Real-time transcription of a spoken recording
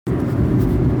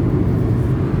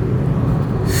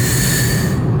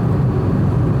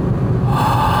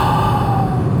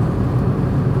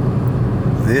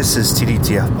This is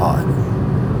TDTF Pod.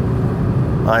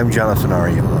 I'm Jonathan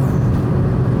Ariola.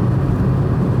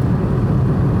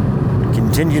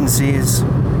 Contingencies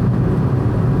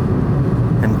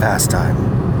and pastime.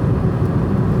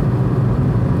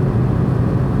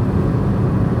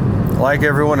 Like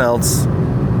everyone else,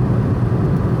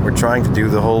 we're trying to do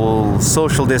the whole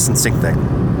social distancing thing.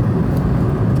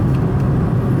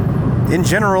 In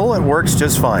general, it works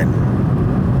just fine.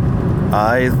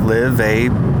 I live a,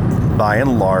 by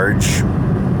and large,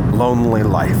 lonely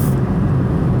life.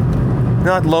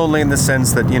 Not lonely in the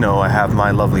sense that, I have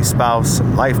my lovely spouse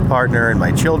and life partner and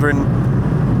my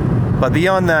children. But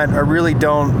beyond that, I really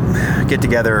don't get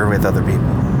together with other people.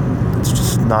 It's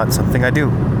just not something I do.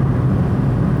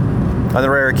 On the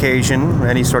rare occasion,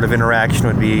 any sort of interaction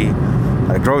would be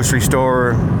at a grocery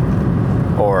store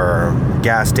or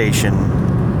gas station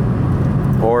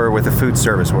or with a food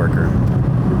service worker.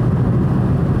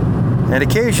 And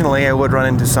occasionally I would run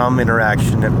into some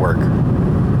interaction at work.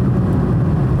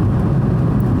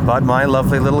 But my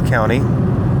lovely little county,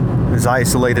 as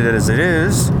isolated as it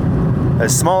is,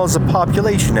 as small as a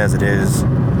population as it is,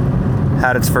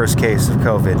 had its first case of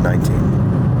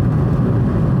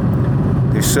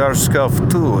COVID-19. The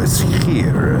SARS-CoV-2 is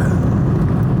here.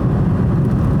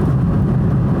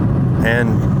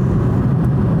 And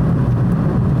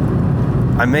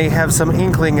I may have some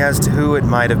inkling as to who it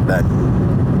might have been.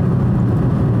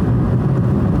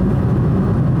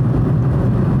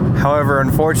 However,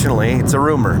 unfortunately, it's a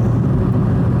rumor.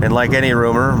 And like any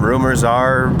rumor, rumors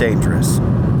are dangerous.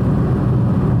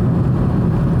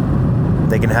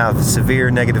 They can have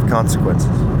severe negative consequences.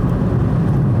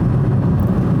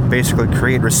 Basically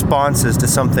create responses to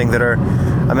something that are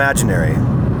imaginary.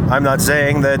 I'm not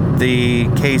saying that the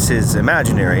case is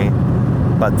imaginary,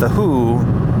 but the who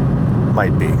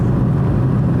might be.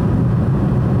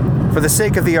 For the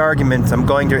sake of the argument, I'm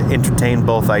going to entertain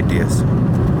both ideas.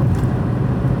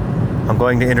 I'm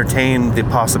going to entertain the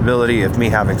possibility of me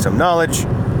having some knowledge,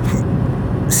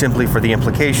 simply for the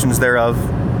implications thereof.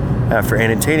 After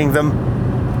entertaining them,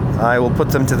 I will put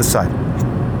them to the side.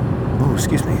 Ooh,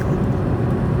 excuse me.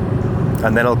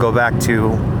 And then I'll go back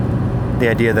to the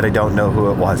idea that I don't know who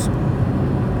it was.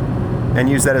 And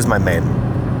use that as my main.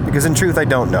 Because in truth, I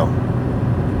don't know.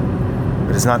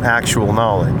 It is not actual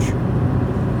knowledge.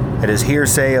 It is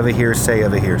hearsay of a hearsay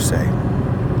of a hearsay.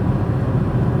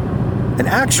 An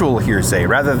actual hearsay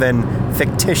rather than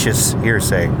fictitious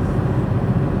hearsay.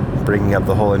 Bringing up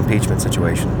the whole impeachment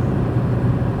situation.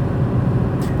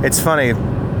 It's funny.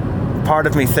 Part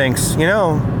of me thinks,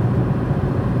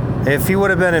 if he would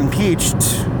have been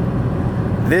impeached,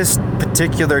 this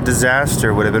particular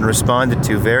disaster would have been responded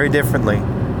to very differently.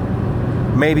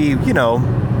 Maybe,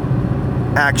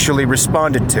 actually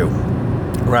responded to,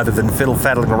 rather than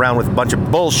fiddle-faddling around with a bunch of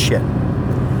bullshit.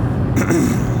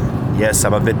 Yes,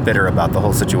 I'm a bit bitter about the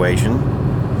whole situation,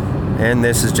 and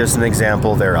this is just an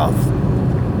example thereof.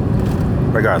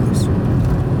 Regardless.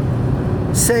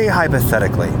 Say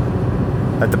hypothetically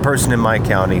that the person in my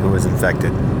county who was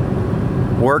infected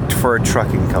worked for a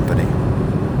trucking company.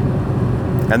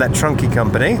 And that trucking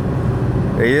company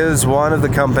is one of the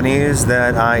companies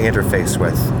that I interface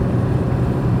with.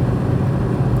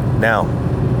 Now,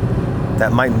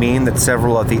 that might mean that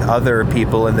several of the other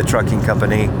people in the trucking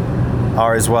company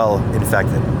are as well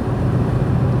infected,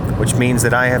 which means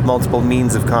that I have multiple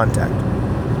means of contact.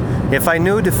 If I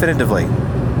knew definitively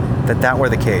that that were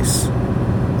the case,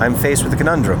 I'm faced with a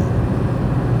conundrum.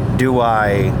 Do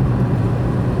I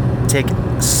take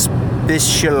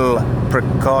special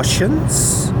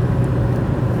precautions,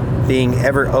 being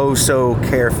ever oh so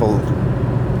careful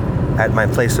at my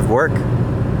place of work,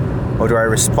 or do I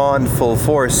respond full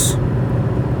force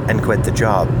and quit the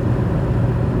job?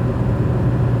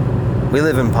 We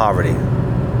live in poverty,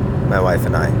 my wife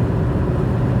and I.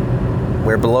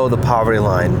 We're below the poverty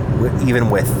line, even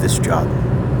with this job.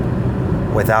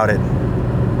 Without it,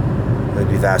 it would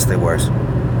be vastly worse.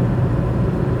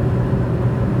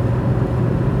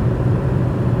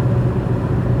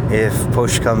 If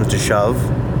push comes to shove,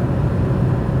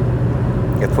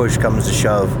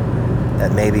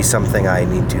 that may be something I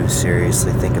need to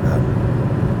seriously think about.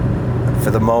 But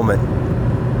for the moment,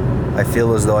 I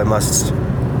feel as though I must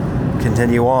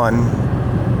continue on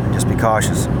and just be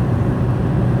cautious.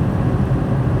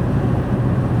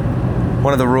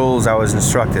 One of the rules I was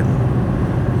instructed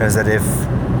is that if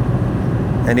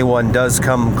anyone does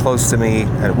come close to me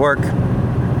at work,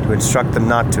 to instruct them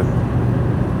not to.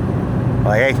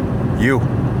 Like, hey, you,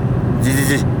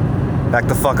 back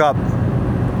the fuck up.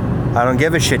 I don't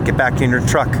give a shit, get back in your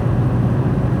truck.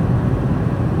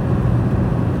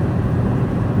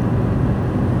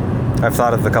 I've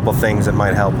thought of a couple things that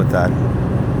might help with that.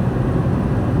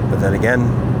 But then again,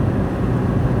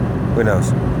 who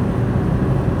knows?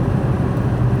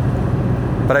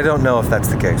 But I don't know if that's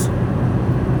the case.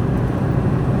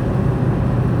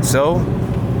 So,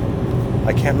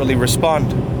 I can't really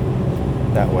respond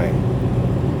that way.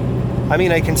 I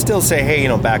mean, I can still say, hey,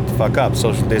 back the fuck up,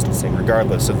 social distancing,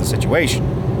 regardless of the situation.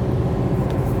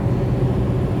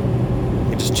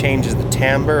 It just changes the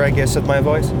timbre, I guess, of my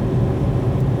voice.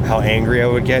 How angry I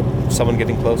would get if someone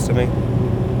getting close to me.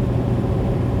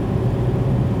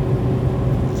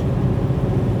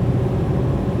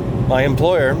 My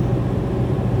employer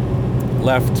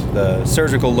left the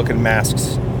surgical-looking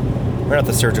masks. They're not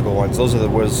the surgical ones. Those are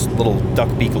those little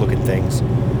duck beak-looking things.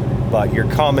 But your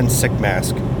common sick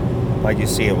mask, like you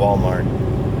see at Walmart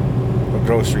or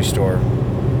grocery store.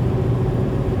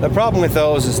 The problem with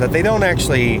those is that they're not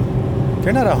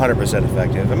 100%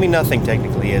 effective. I mean, nothing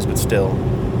technically is, but still.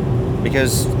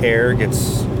 Because air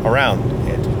gets around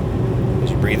it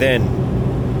as you breathe in.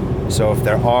 So if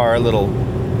there are little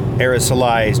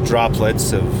aerosolized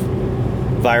droplets of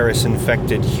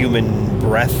virus-infected human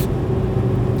breath,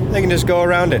 they can just go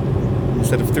around it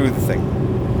instead of through the thing,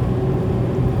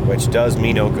 which does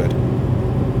me no good.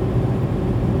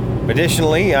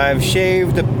 Additionally, I've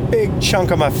shaved a big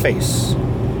chunk of my face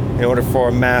in order for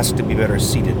a mask to be better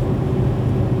seated.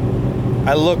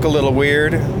 I look a little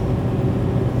weird,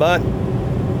 but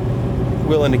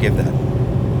willing to give that.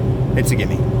 It's a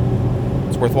gimme.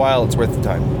 It's worthwhile, it's worth the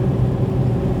time.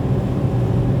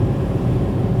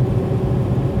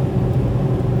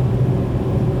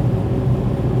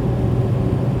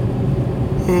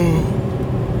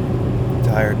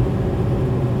 Tired.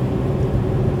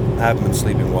 I haven't been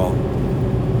sleeping well.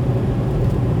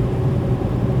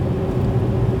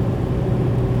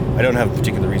 I don't have a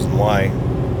particular reason why,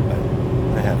 but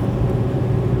I haven't.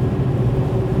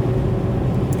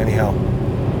 Anyhow.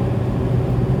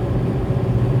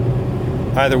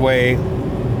 Either way,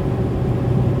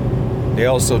 they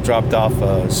also dropped off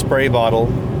a spray bottle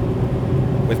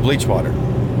with bleach water.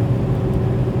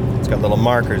 It's got little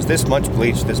markers. This much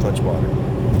bleach, this much water.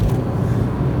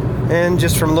 And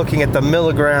just from looking at the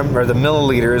milligram or the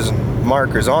milliliters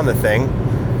markers on the thing,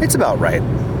 it's about right.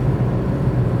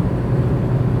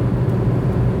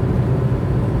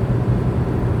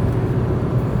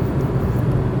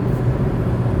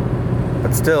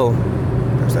 But still,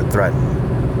 there's that threat.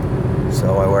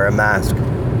 So I wear a mask.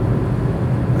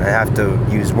 I have to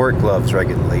use work gloves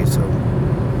regularly, so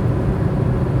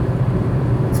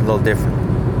it's a little different.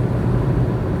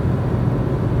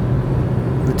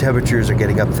 The temperatures are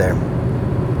getting up there.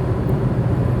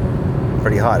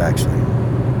 Pretty hot, actually,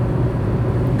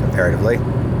 comparatively.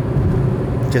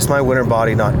 Just my winter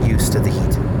body not used to the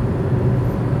heat.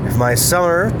 If my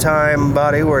summertime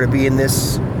body were to be in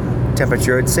this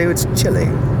temperature, I'd say it's chilly.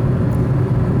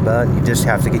 But you just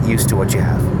have to get used to what you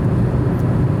have.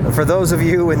 And for those of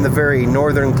you in the very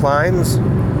northern climes,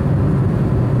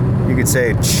 you could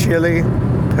say chilly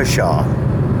pshaw.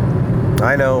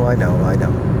 I know.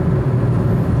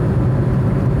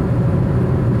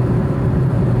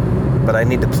 But I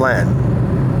need to plan.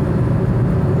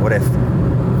 What if?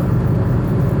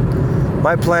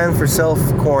 My plan for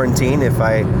self-quarantine, if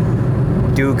I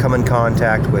do come in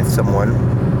contact with someone,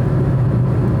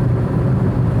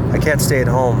 I can't stay at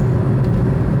home.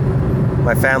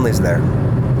 My family's there.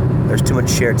 There's too much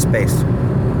shared space.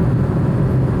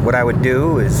 What I would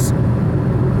do is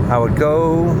I would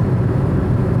go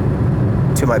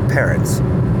to my parents,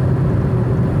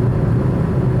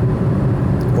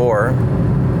 or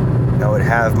I would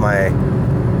have my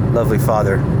lovely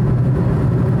father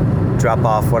drop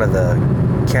off one of the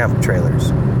camp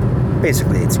trailers.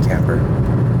 Basically, it's a camper.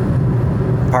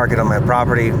 Park it on my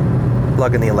property,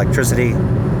 plug in the electricity,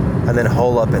 and then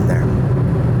hole up in there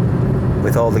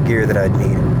with all the gear that I'd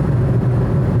need.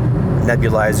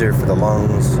 Nebulizer for the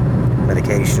lungs,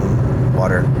 medication,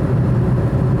 water,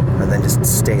 and then just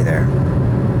stay there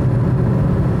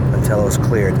until it was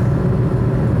cleared.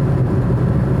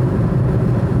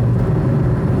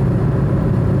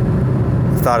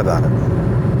 Thought about it.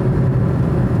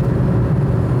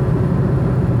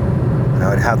 And I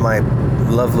would have my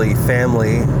lovely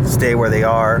family stay where they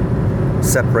are,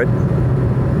 separate,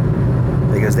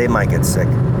 because they might get sick.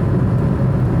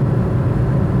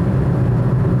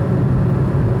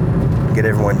 Get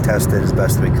everyone tested as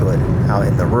best we could out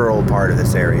in the rural part of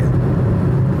this area,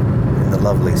 in the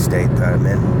lovely state that I'm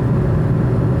in.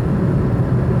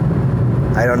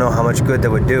 I don't know how much good that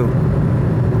would do.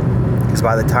 Because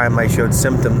by the time I showed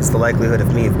symptoms, the likelihood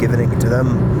of me giving it to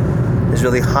them is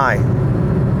really high.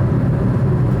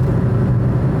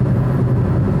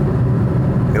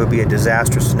 It would be a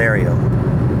disastrous scenario.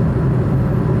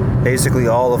 Basically,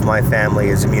 all of my family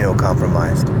is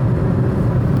immunocompromised.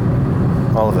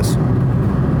 All of us.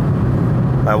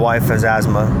 My wife has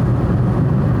asthma.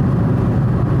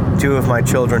 2 of my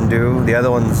children do. The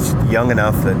other one's young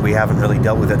enough that we haven't really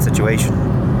dealt with that situation.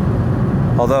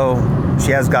 Although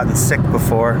she has gotten sick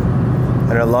before,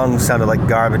 and her lungs sounded like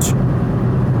garbage.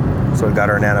 So we got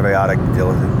her an antibiotic to deal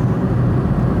with it.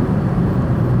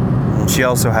 And she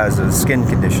also has a skin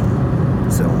condition.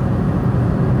 So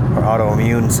her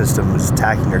autoimmune system is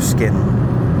attacking her skin.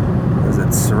 Is it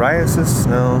psoriasis?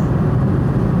 No.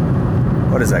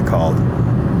 What is that called?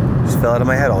 Just fell out of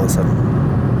my head all of a sudden.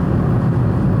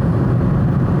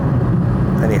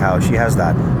 Anyhow, she has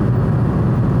that.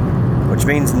 Which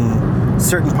means in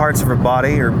certain parts of her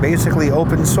body are basically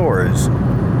open sores.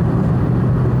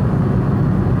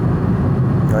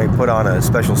 I put on a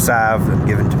special salve and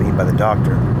given to me by the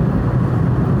doctor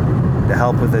to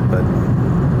help with it, but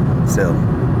still.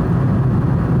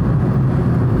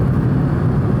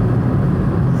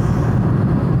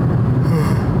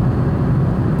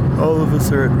 All of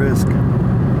us are at risk.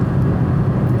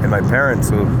 And my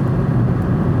parents,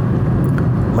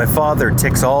 my father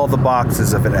ticks all the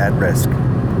boxes of it at risk.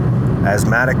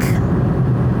 Asthmatic,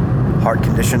 heart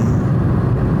condition,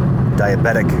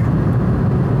 diabetic,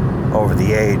 over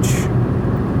the age,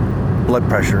 blood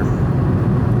pressure.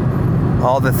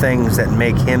 All the things that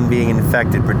make him being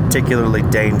infected particularly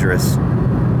dangerous.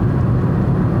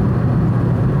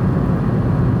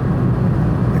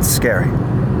 It's scary.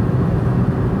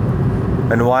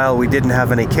 And while we didn't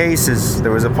have any cases,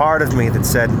 there was a part of me that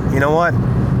said, you know what?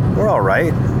 We're all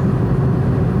right.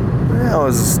 I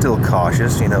was still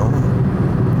cautious,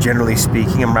 Generally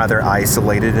speaking, I'm rather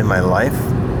isolated in my life.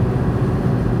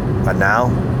 But now,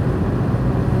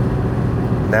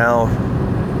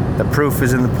 the proof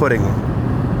is in the pudding.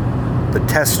 The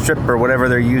test strip or whatever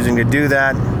they're using to do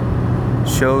that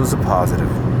shows a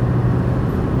positive.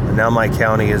 And now my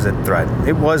county is at threat.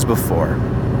 It was before.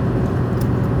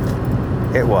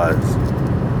 It was.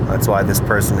 That's why this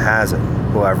person has it,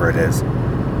 whoever it is.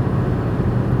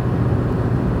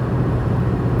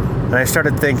 And I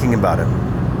started thinking about it.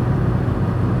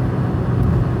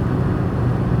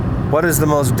 What is the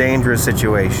most dangerous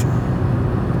situation?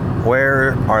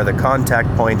 Where are the contact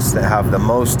points that have the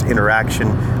most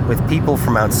interaction with people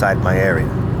from outside my area?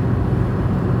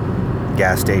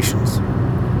 Gas stations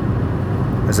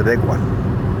is a big one.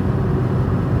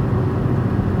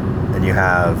 Then you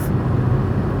have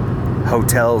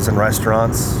hotels and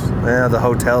restaurants. The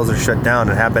hotels are shut down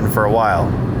and have been for a while.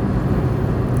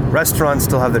 Restaurants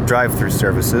still have their drive-through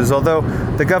services, although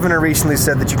the governor recently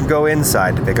said that you can go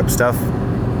inside to pick up stuff.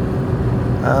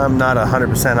 I'm not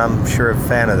 100%, I'm sure, a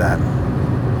fan of that.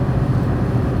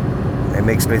 It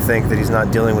makes me think that he's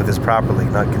not dealing with this properly,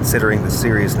 not considering the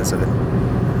seriousness of it.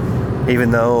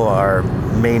 Even though our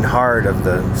main heart of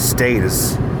the state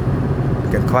has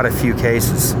got quite a few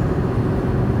cases.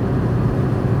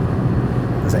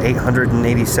 Was it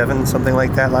 887, something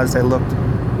like that, last I looked?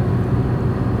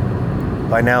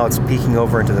 By now it's peaking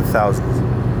over into the thousands.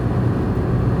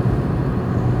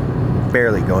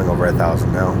 Barely going over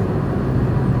 1,000 now.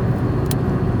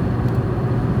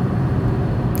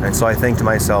 And so I think to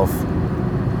myself,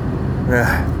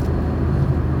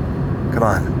 come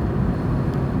on.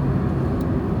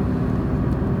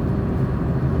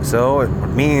 So it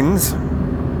means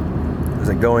is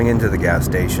that going into the gas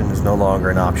station is no longer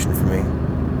an option for me.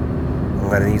 I'm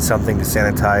going to need something to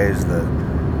sanitize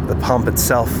the pump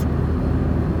itself.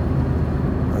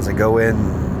 As I go in,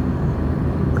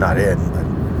 or not in, but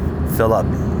fill up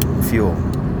fuel.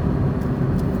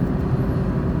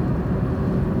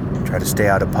 Try to stay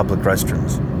out of public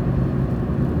restrooms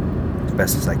as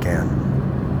best as I can.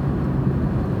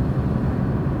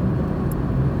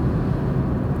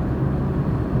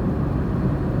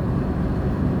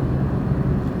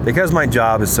 Because my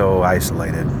job is so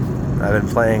isolated, I've been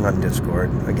playing on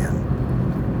Discord again.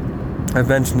 I've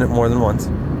mentioned it more than once.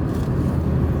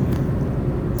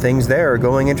 Things there are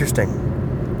going interesting,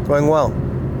 going well.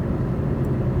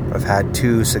 I've had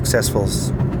 2 successful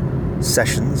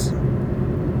sessions,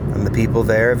 and the people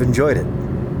there have enjoyed it.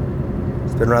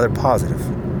 It's been rather positive.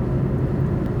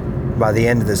 By the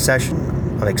end of the session,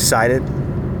 I'm excited.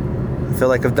 I feel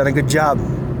like I've done a good job.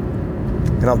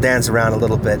 And I'll dance around a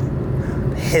little bit.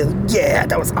 Hell yeah,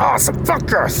 that was awesome. Fuck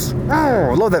yes. Oh,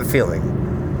 I love that feeling.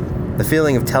 The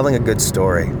feeling of telling a good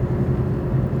story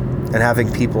and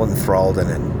having people enthralled in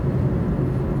it.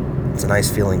 It's a nice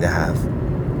feeling to have.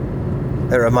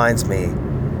 It reminds me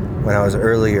when I was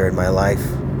earlier in my life,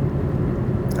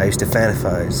 I used to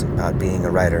fantasize about being a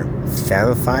writer.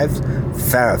 Fantasize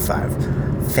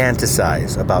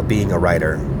about being a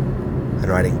writer. and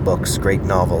writing books, great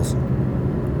novels.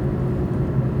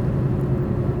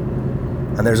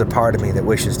 And there's a part of me that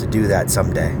wishes to do that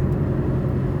someday.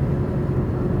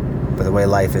 But the way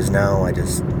life is now, I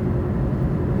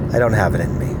don't have it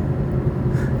in me.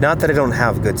 Not that I don't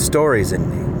have good stories in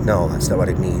me. No, that's not what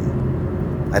I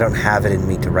mean. I don't have it in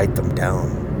me to write them down.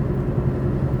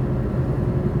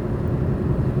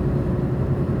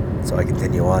 So I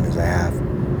continue on as I have.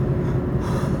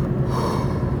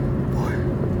 Boy.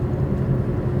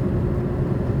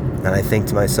 And I think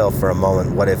to myself for a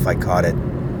moment, what if I caught it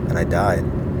and I died?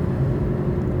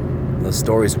 Those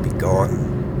stories would be gone.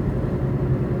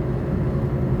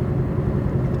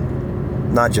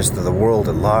 Not just to the world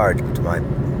at large, but to my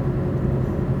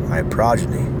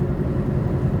progeny.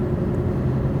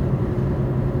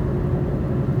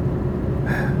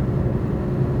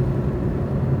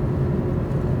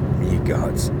 Ye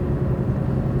gods.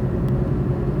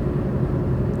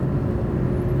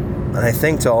 And I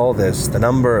think to all this, the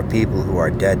number of people who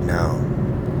are dead now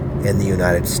in the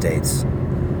United States,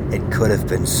 it could have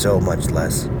been so much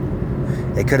less.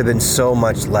 It could have been so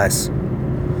much less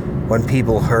when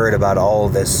people heard about all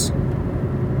this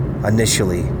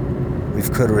initially. We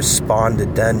could have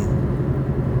responded then,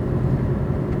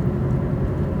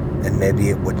 and maybe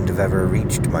it wouldn't have ever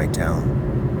reached my town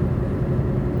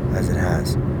as it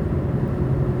has.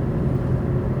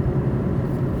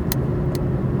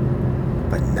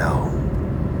 But no,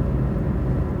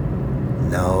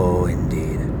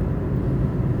 indeed.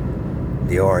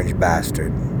 The orange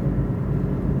bastard,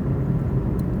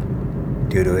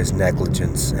 due to his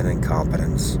negligence and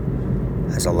incompetence,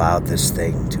 has allowed this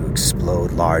thing to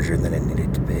explode larger than it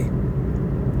needed to be.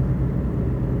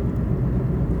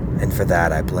 And for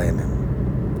that, I blame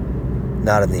him.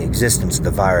 Not in the existence of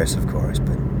the virus, of course,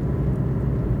 but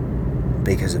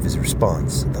because of his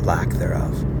response, the lack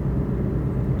thereof.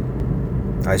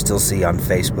 I still see on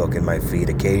Facebook in my feed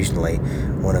occasionally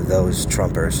one of those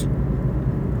Trumpers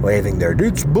waving their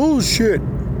 "it's bullshit,"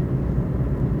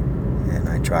 and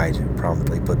I try to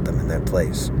promptly put them in their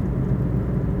place.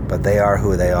 But they are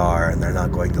who they are, and they're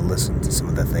not going to listen to some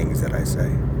of the things that I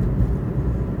say,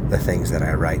 the things that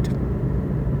I write.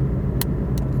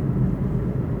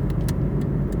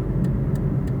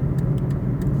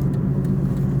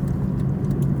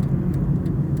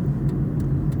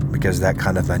 Because that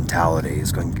kind of mentality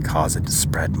is going to cause it to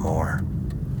spread more.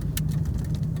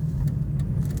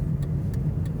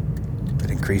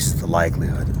 It increases the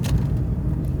likelihood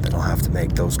that I'll have to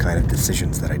make those kind of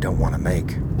decisions that I don't want to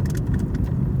make.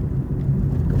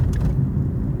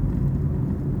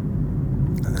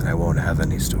 And then I won't have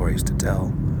any stories to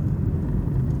tell.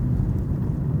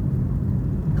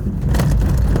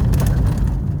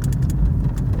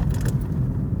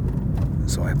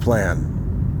 So I plan.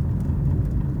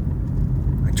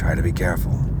 Try to be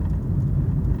careful.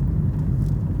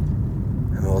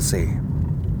 And we'll see.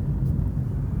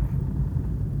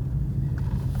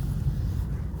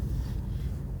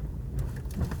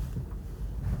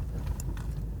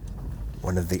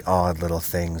 One of the odd little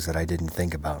things that I didn't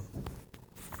think about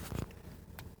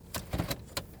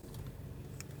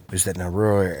was that in a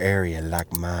rural area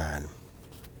like mine,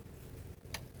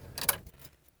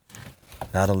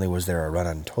 not only was there a run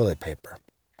on toilet paper,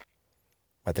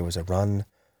 but there was a run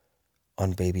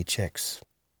on baby chicks.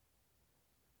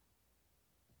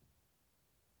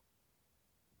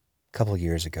 A couple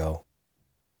years ago,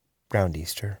 around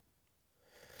Easter,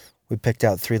 we picked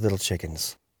out 3 little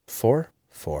chickens. 4?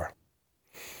 4.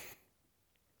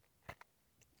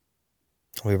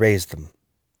 We raised them,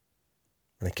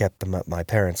 and I kept them at my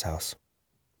parents' house,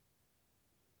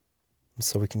 and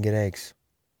so we can get eggs.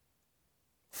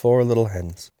 4 little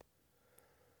hens.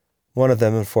 One of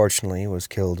them, unfortunately, was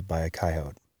killed by a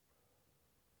coyote.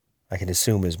 I can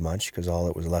assume as much, because all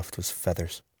that was left was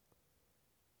feathers.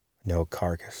 No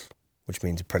carcass, which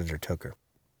means a predator took her.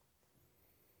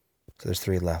 So there's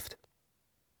 3 left.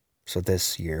 So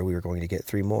this year we were going to get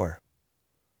 3 more.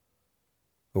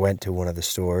 We went to one of the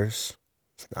stores,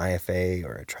 an IFA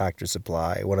or a Tractor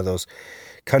Supply, one of those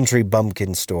country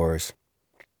bumpkin stores.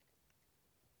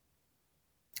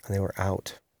 And they were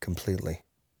out completely.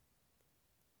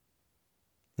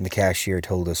 And the cashier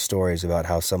told us stories about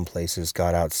how some places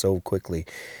got out so quickly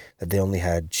that they only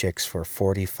had chicks for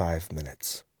 45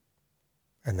 minutes.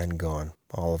 And then gone,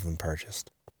 all of them purchased.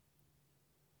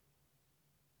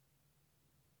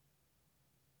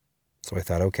 So I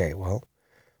thought, okay, well,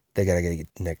 they got to get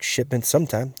next shipment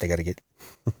sometime. They got to get,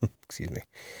 excuse me,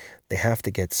 they have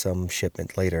to get some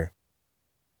shipment later.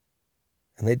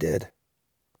 And they did.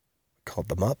 Called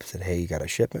them up, said, hey, you got a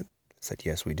shipment? I said,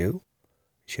 yes, we do.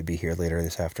 Should be here later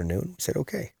this afternoon. We said,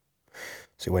 okay.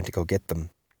 So we went to go get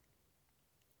them.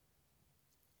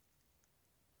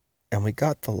 And we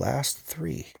got the last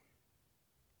 3.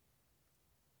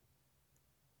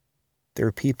 There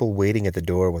were people waiting at the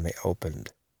door when they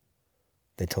opened.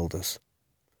 They told us.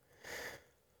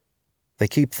 They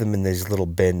keep them in these little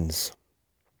bins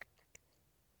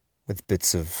with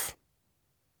bits of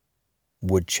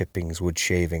wood chippings, wood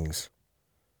shavings.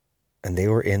 And they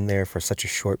were in there for such a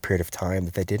short period of time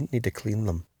that they didn't need to clean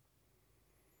them.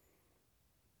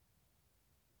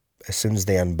 As soon as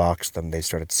they unboxed them, they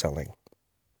started selling.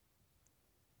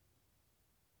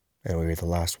 And we were the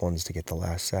last ones to get the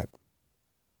last set.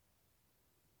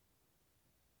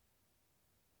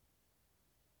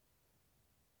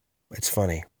 It's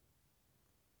funny.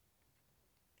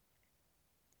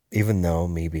 Even though,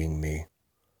 me being me,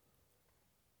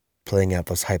 playing out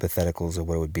those hypotheticals of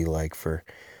what it would be like for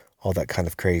all that kind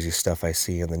of crazy stuff I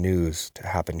see in the news to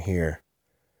happen here,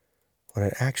 when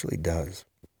it actually does,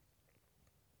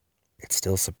 it's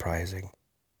still surprising.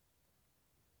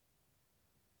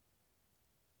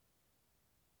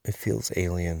 It feels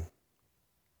alien.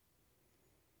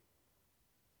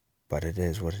 But it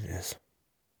is what it is.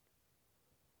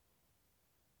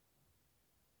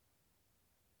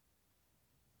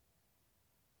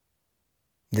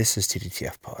 This is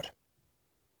TDTF Pod.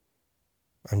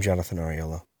 I'm Jonathan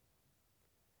Ariola.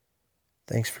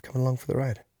 Thanks for coming along for the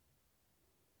ride.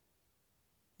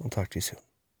 We'll talk to you soon.